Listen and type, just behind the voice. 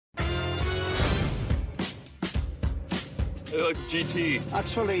GT.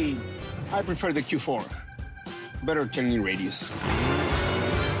 Actually, I prefer the Q4. Better turning radius.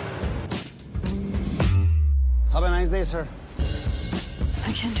 Have a nice day, sir.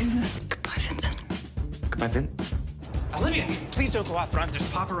 I can't do this. Goodbye, Vincent. Goodbye, Vin. Olivia, please don't go out front. There's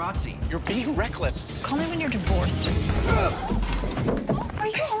paparazzi. You're being reckless. Call me when you're divorced. Are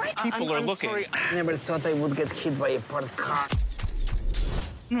you all right? People are looking. Sorry. I never thought I would get hit by a parked car.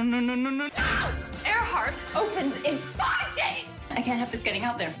 No. Earhart opens in 5 days. I can't have this getting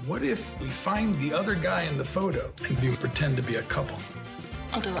out there. What if we find the other guy in the photo and we pretend to be a couple?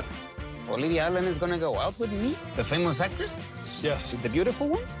 I'll do it. Olivia Allen is gonna go out with me? The famous actress? Yes. The beautiful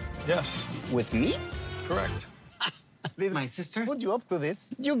one? Yes. With me? Correct. Did my sister put you up to this?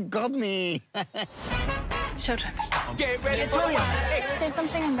 You got me. Showtime. Get ready for it. Say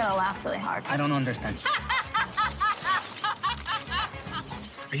something, I'm gonna laugh really hard. I don't understand.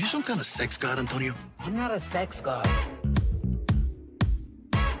 Are you some kind of sex god, Antonio? I'm not a sex god.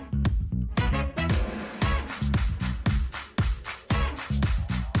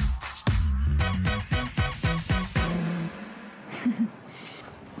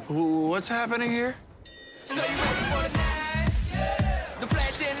 What's happening here?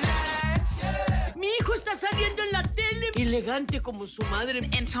 Mi hijo está saliendo en la tele, elegante como su madre.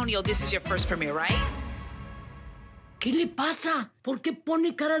 Antonio, this is your first premiere, right? ¿Qué le pasa? ¿Por qué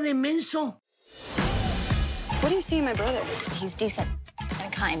pone cara de menso? What do you see in my brother? He's decent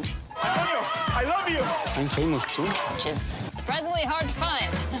and kind, Antonio, I love you. I'm famous too. which is surprisingly hard to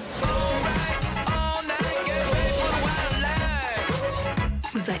find.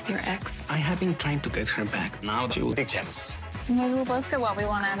 Was that your ex? I have been trying to get her back. Now she will be jealous. Maybe we'll both get what we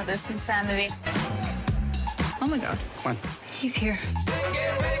want out of this insanity. Oh my God. What? He's here.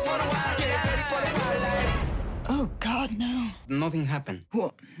 Oh God, no. Nothing happened.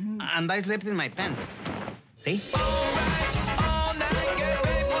 What? And I slept in my pants. See?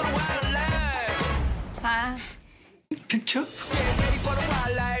 Bye. Good job.